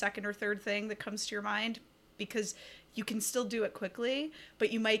for the second or third thing that comes to your mind, because you can still do it quickly,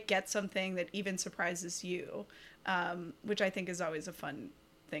 but you might get something that even surprises you, which I think is always a fun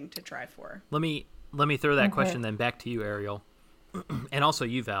thing to try for. Let me throw that question then back to you, Ariel, and also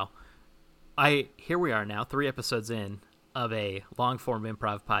you, Val. Here we are now, 3 episodes in of a long form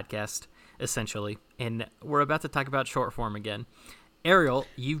improv podcast, essentially, and we're about to talk about short form again. Ariel,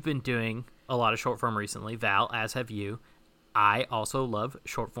 you've been doing a lot of short form recently. Val, as have you. I also love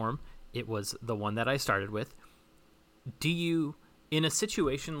short form. It was the one that I started with. Do you, in a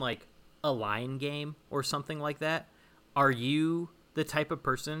situation like a line game or something like that, are you the type of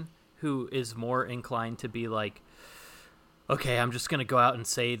person who is more inclined to be like, okay, I'm just going to go out and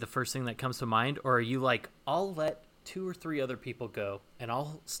say the first thing that comes to mind? Or are you like, I'll let 2 or 3 other people go and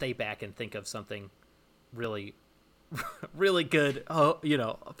I'll stay back and think of something really, really good, you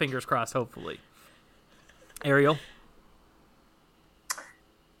know, fingers crossed, hopefully. Ariel?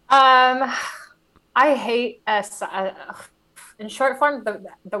 I hate in short form,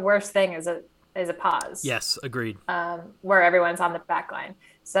 the worst thing is a pause. Yes, agreed. Where everyone's on the back line.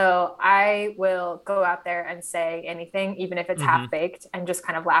 So I will go out there and say anything, even if it's half baked, and just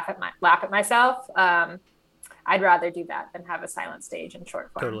kind of laugh at myself. I'd rather do that than have a silent stage in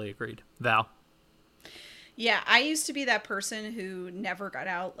short form. Totally agreed. Val? Yeah, I used to be that person who never got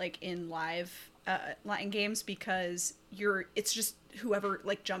out like in live line games, because it's just whoever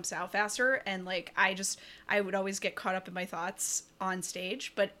like jumps out faster, and like I would always get caught up in my thoughts on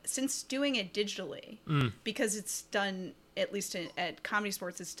stage. But since doing it digitally, because it's done, at least at Comedy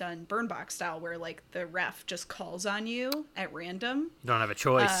Sports, it's done burn box style, where like the ref just calls on you at random. You don't have a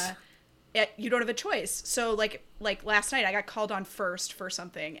choice. You don't have a choice. So like last night I got called on first for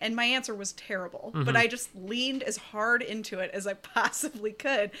something, and my answer was terrible, but I just leaned as hard into it as I possibly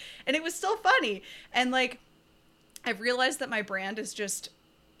could, and it was still funny. And like I've realized that my brand is just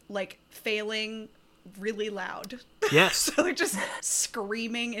like failing really loud. Yes. So like just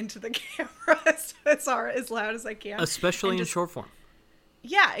screaming into the camera as loud as I can, especially in short form.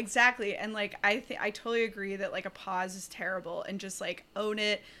 Yeah, exactly. And like I totally agree that like a pause is terrible, and just like own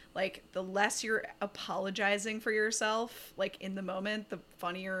it. Like the less you're apologizing for yourself like in the moment, the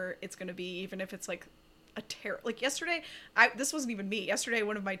funnier it's going to be, even if it's like like yesterday, this wasn't even me. Yesterday,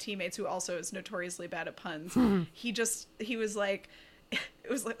 one of my teammates, who also is notoriously bad at puns, he was like, it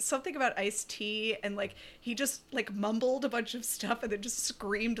was like something about iced tea, and like he just like mumbled a bunch of stuff and then just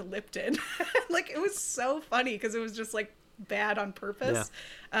screamed Lipton. Like it was so funny because it was just like bad on purpose.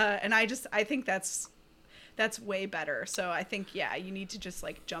 And I think that's way better. So I think, yeah, you need to just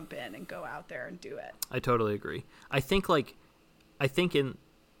like jump in and go out there and do it. I totally agree. I think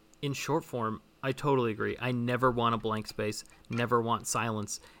in short form, I totally agree. I never want a blank space, never want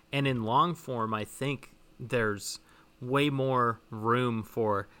silence. And in long form, I think there's way more room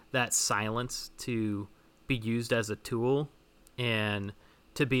for that silence to be used as a tool and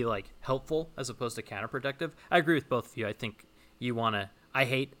to be like helpful as opposed to counterproductive. I agree with both of you. I think I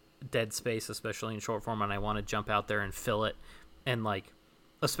hate dead space, especially in short form, and I want to jump out there and fill it. And like,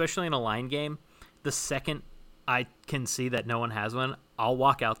 especially in a line game, the second I can see that no one has one, I'll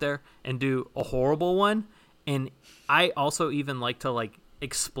walk out there and do a horrible one. And I also even like to like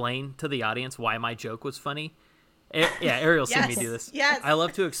explain to the audience why my joke was funny. Yeah, Ariel's seen me do this. Yes. I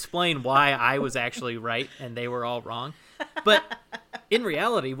love to explain why I was actually right and they were all wrong. But in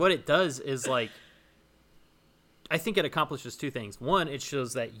reality, what it does is like, I think it accomplishes two things. One, it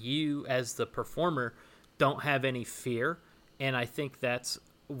shows that you as the performer don't have any fear. And I think that's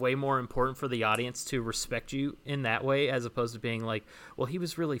way more important for the audience to respect you in that way, as opposed to being like, well, he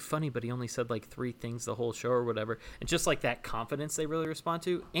was really funny, but he only said like 3 things the whole show or whatever. And just like that confidence they really respond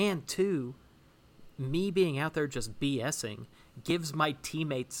to. And two, me being out there just BSing gives my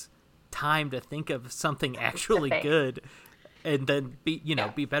teammates time to think of something actually good and then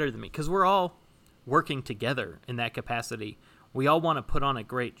be better than me. Because we're all working together in that capacity. We all want to put on a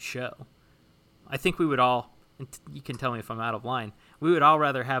great show. I think we would all, and you can tell me if I'm out of line, we would all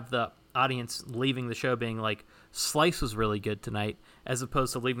rather have the audience leaving the show being like, Slice was really good tonight, as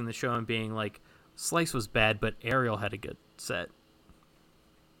opposed to leaving the show and being like, Slice was bad, but Ariel had a good set.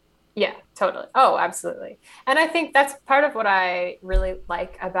 Yeah, totally. Oh, absolutely. And I think that's part of what I really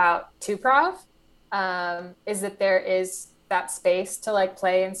like about Tuprov, is that there is that space to like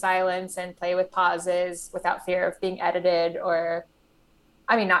play in silence and play with pauses without fear of being edited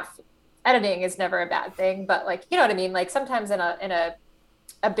editing is never a bad thing, but like, you know what I mean? Like sometimes in a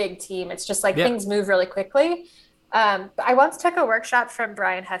big team, it's just like things move really quickly. But I once took a workshop from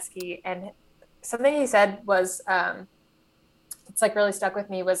Brian Heskey, and something he said was, it's like really stuck with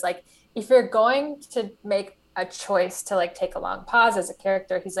me, was like, if you're going to make a choice to like take a long pause as a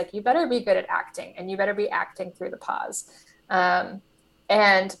character, he's like, you better be good at acting and you better be acting through the pause.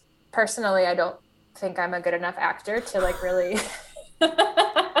 And personally, I don't think I'm a good enough actor to like really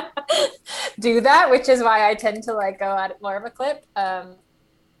do that, which is why I tend to like go at more of a clip.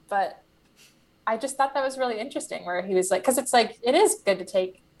 But I just thought that was really interesting, where he was like, because it's like, it is good to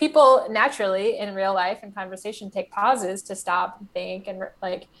take, people naturally in real life and conversation take pauses to stop and think and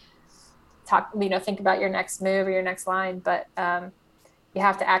like talk, think about your next move or your next line. But you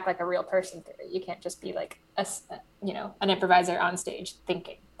have to act like a real person through it. You can't just be like an improviser on stage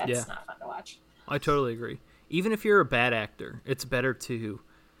thinking. That's not fun to watch. I totally agree. Even if you're a bad actor, it's better to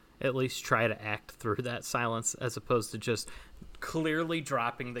at least try to act through that silence, as opposed to just clearly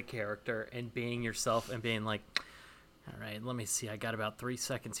dropping the character and being yourself and being like, all right, let me see. I got about 3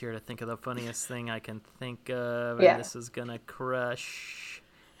 seconds here to think of the funniest thing I can think of. And this is going to crush.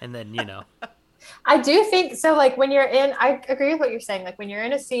 And then, I do think so. Like when you're I agree with what you're saying. Like when you're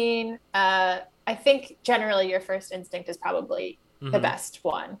in a scene, I think generally your first instinct is probably the best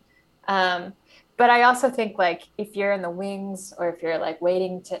one. But I also think like if you're in the wings, or if you're like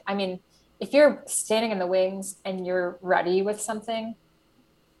waiting if you're standing in the wings and you're ready with something,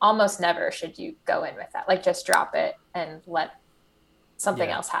 almost never should you go in with that. Like just drop it and let something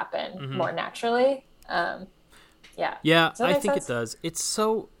else happen more naturally. Yeah, I think it does. It's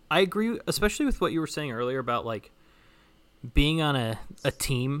so, I agree, especially with what you were saying earlier about like being on a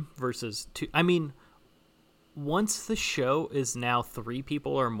team versus two. I mean, once the show is now 3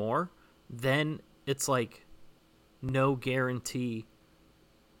 people or more, then it's like no guarantee.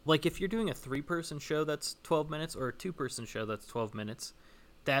 Like if you're doing a 3-person show that's 12 minutes or a 2-person show that's 12 minutes,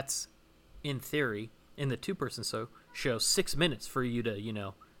 that's in theory in the 2-person show 6 minutes for you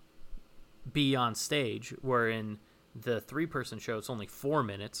to, be on stage, where in the 3-person show it's only 4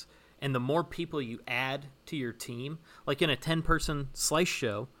 minutes. And the more people you add to your team, like in a 10-person Slice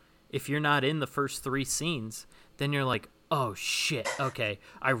show, if you're not in the first 3 scenes, then you're like, oh shit, okay,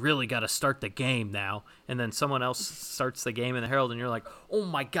 I really got to start the game now. And then someone else starts the game in the Herald and you're like, oh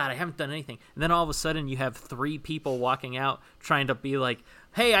my God, I haven't done anything. And then all of a sudden you have 3 people walking out trying to be like,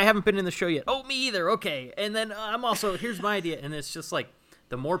 hey, I haven't been in the show yet. Oh, me either. Okay. And then I'm also, here's my idea. And it's just like,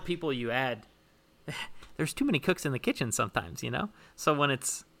 the more people you add, there's too many cooks in the kitchen sometimes, you know? So when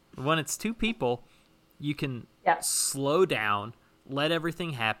it's two people, you can slow down, let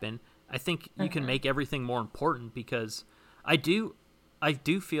everything happen. I think you can make everything more important, because I do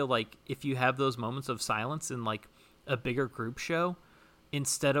feel like if you have those moments of silence in like a bigger group show,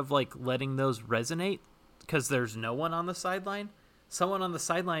 instead of like letting those resonate because there's no one on the sideline, someone on the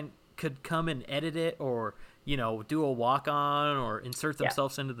sideline could come and edit it, or, you know, do a walk on or insert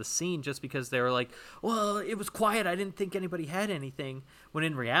themselves into the scene just because they were like, well, it was quiet, I didn't think anybody had anything, when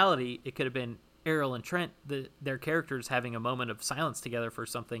in reality it could have been Ariel and Trent, their characters having a moment of silence together for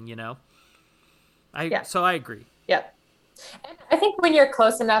something, you know? So I agree. Yeah. And I think when you're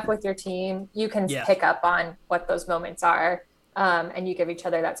close enough with your team, you can pick up on what those moments are, and you give each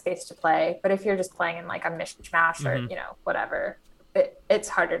other that space to play. But if you're just playing in like a mishmash or, you know, whatever, it's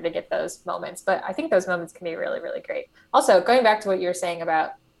harder to get those moments. But I think those moments can be really, really great. Also, going back to what you were saying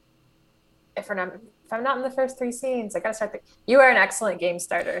about if I'm not in the first 3 scenes, I got to start. You are an excellent game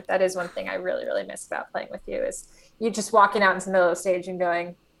starter. That is one thing I really, really miss about playing with you, is you just walking out into the middle of the stage and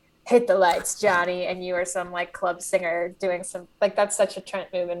going, hit the lights, Johnny, and you are some like club singer doing some, like, that's such a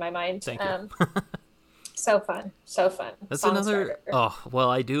Trent move in my mind. Thank you. So fun. That's Song another starter.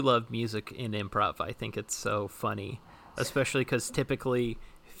 Well, I do love music in improv. I think it's so funny, especially because typically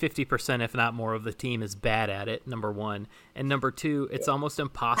 50%, if not more, of the team is bad at it, number one, and number two, it's almost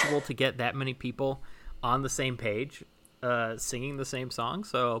impossible to get that many people on the same page singing the same song,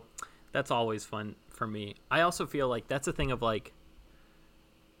 so that's always fun for me. I also feel like that's a thing of like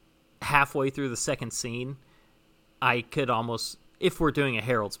halfway through the second scene, I could almost, if we're doing a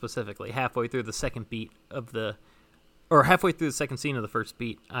Herald specifically, halfway through the second beat or halfway through the second scene of the first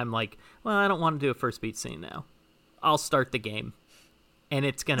beat, I'm like, well, I don't want to do a first beat scene now. I'll start the game, and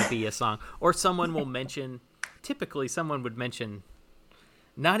it's going to be a song. Or someone will mention, typically someone would mention,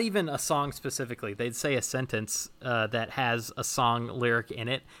 not even a song specifically, they'd say a sentence that has a song lyric in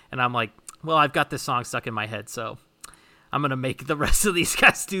it, and I'm like, well, I've got this song stuck in my head, so I'm going to make the rest of these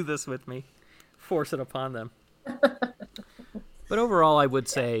guys do this with me. Force it upon them. But overall, I would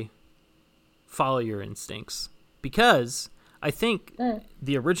say follow your instincts. Because I think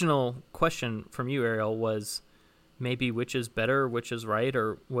the original question from you, Ariel, was maybe which is better, which is right,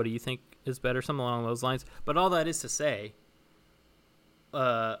 or what do you think is better, something along those lines. But all that is to say,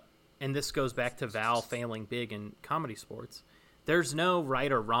 and this goes back to Val failing big in comedy sports, there's no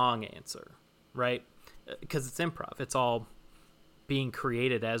right or wrong answer, right? Because it's improv. It's all being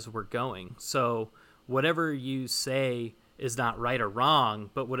created as we're going. So whatever you say is not right or wrong,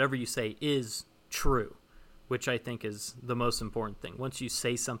 but whatever you say is true, which I think is the most important thing. Once you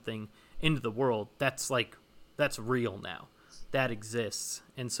say something into the world, that's real now. That exists.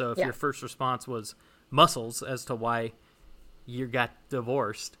 And so if your first response was muscles as to why you got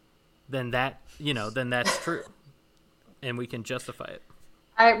divorced, then that's true. And we can justify it.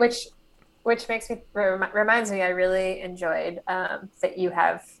 Which makes me reminds me, I really enjoyed that you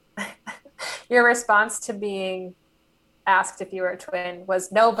have your response to being asked if you were a twin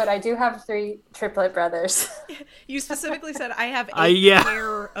was no, but I do have 3 triplet brothers. You specifically said I have a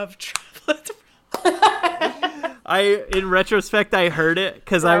pair of triplet brothers. In retrospect, I heard it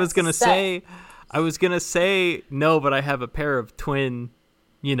because I was gonna say no, but I have a pair of twin,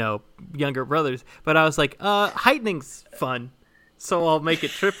 younger brothers. But I was like, heightening's fun, so I'll make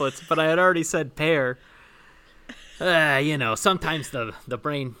it triplets. But I had already said pair. Sometimes the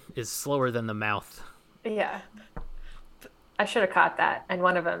brain is slower than the mouth. Yeah. I should have caught that. And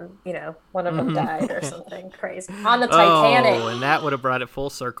one of them died or something crazy on the Titanic. Oh, and that would have brought it full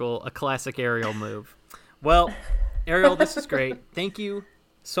circle. A classic Ariel move. Well, Ariel, this is great. Thank you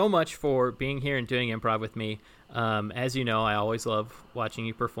so much for being here and doing improv with me. As you know, I always love watching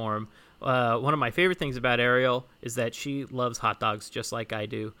you perform. One of my favorite things about Ariel is that she loves hot dogs just like I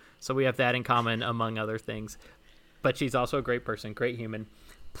do. So we have that in common, among other things. But she's also a great person, great human.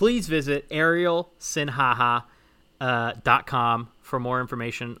 Please visit arielsinhaha.com for more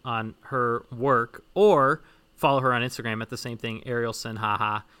information on her work, or follow her on Instagram at the same thing, Ariel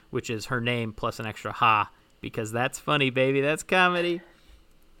Sinhaha, which is her name plus an extra ha, because that's funny, baby. That's comedy.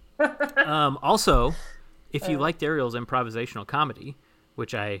 Also, if you liked Ariel's improvisational comedy,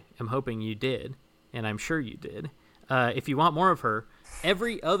 which I am hoping you did, and I'm sure you did, if you want more of her,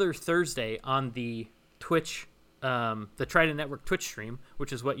 every other Thursday on the Twitch, the Trident Network Twitch stream,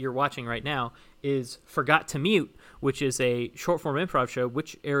 which is what you're watching right now, is Forgot to Mute, which is a short-form improv show,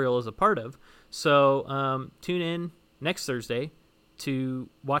 which Ariel is a part of. So tune in next Thursday to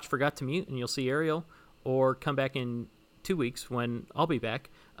watch Forgot to Mute, and you'll see Ariel, or come back in 2 weeks when I'll be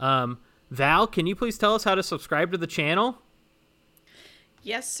back. Val, can you please tell us how to subscribe to the channel?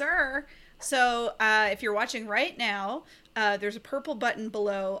 Yes, sir. So if you're watching right now, there's a purple button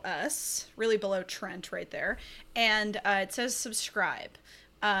below us, really below Trent right there, and it says subscribe.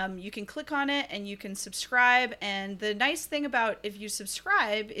 You can click on it and you can subscribe. And the nice thing about if you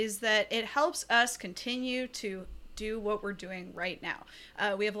subscribe is that it helps us continue to do what we're doing right now.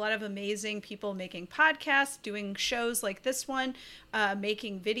 We have a lot of amazing people making podcasts, doing shows like this one,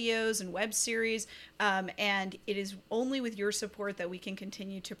 making videos and web series. And it is only with your support that we can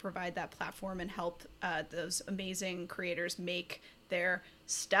continue to provide that platform and help those amazing creators make their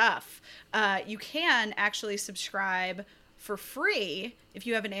stuff. You can actually subscribe for free if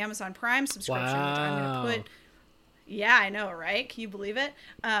you have an Amazon Prime subscription, which I'm going to put. Yeah, I know, right? Can you believe it?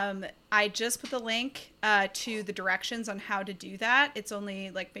 I just put the link to the directions on how to do that. It's only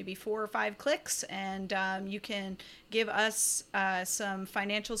like maybe 4 or 5 clicks, and you can give us some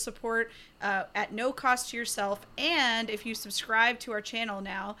financial support at no cost to yourself. And if you subscribe to our channel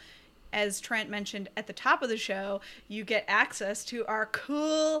now, as Trent mentioned at the top of the show, you get access to our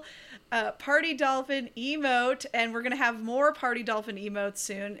cool Party Dolphin emote, and we're going to have more Party Dolphin emotes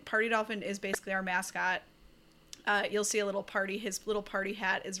soon. Party Dolphin is basically our mascot. You'll see a little party. His little party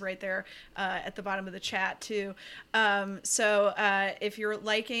hat is right there at the bottom of the chat too. So if you're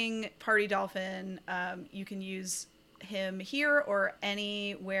liking Party Dolphin, you can use him here or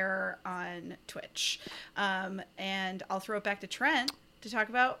anywhere on Twitch. And I'll throw it back to Trent to talk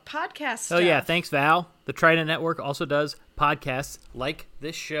about podcast stuff. Oh yeah, thanks Val. The Trident Network also does podcasts like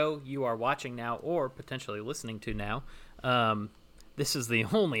this show you are watching now or potentially listening to now. This is the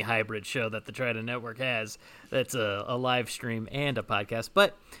only hybrid show that the Trident Network has that's a live stream and a podcast,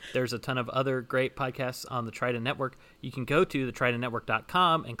 but there's a ton of other great podcasts on the Trident Network. You can go to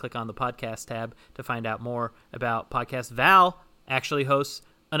thetridentnetwork.com and click on the podcast tab to find out more about podcasts. Val actually hosts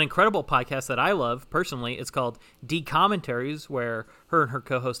an incredible podcast that I love personally. It's called D-Commentaries, where her and her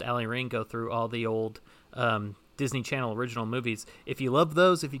co-host Allie Ring go through all the old Disney Channel original movies. If you love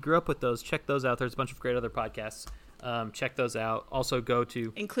those, if you grew up with those, check those out. There's a bunch of great other podcasts. Check those out. Also go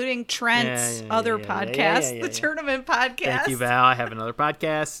to... Including Trent's other podcast, the Tournament Podcast. Thank you, Val. I have another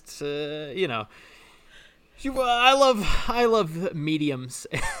podcast. I love mediums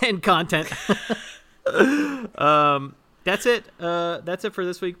and content. That's it. That's it for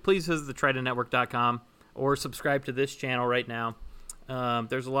this week. Please visit thetridentnetwork.com or subscribe to this channel right now.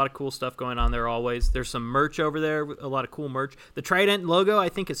 There's a lot of cool stuff going on there always. There's some merch over there, a lot of cool merch. The Trident logo, I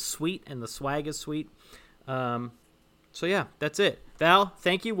think, is sweet, and the swag is sweet. So yeah, that's it. Val,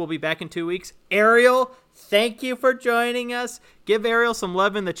 thank you. We'll be back in 2 weeks. Ariel, thank you for joining us. Give Ariel some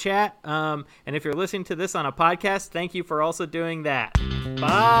love in the chat. And if you're listening to this on a podcast, thank you for also doing that.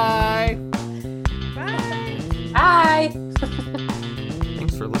 Bye. Bye. Bye.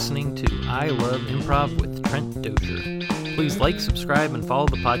 Thanks for listening to I Love Improv with Trent Dozier. Please like, subscribe, and follow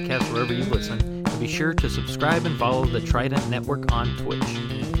the podcast wherever you listen. And be sure to subscribe and follow the Trident Network on Twitch.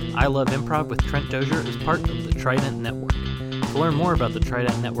 I Love Improv with Trent Dozier is part of the Trident Network. To learn more about the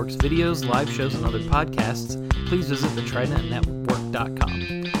Trident Network's videos, live shows, and other podcasts, please visit thetridentnetwork.com.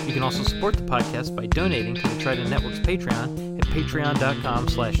 You can also support the podcast by donating to the Trident Network's Patreon at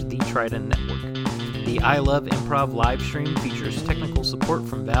patreon.com/thetridentnetwork. The I Love Improv live stream features technical support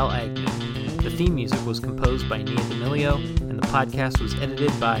from Val Agnew. The theme music was composed by Nia D'Amelio, and the podcast was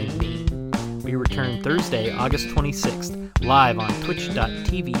edited by me. We return Thursday, August 26th, live on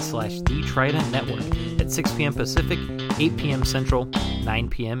twitch.tv/thetridentnetwork at 6 p.m. Pacific, 8 p.m. Central, 9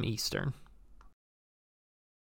 p.m. Eastern.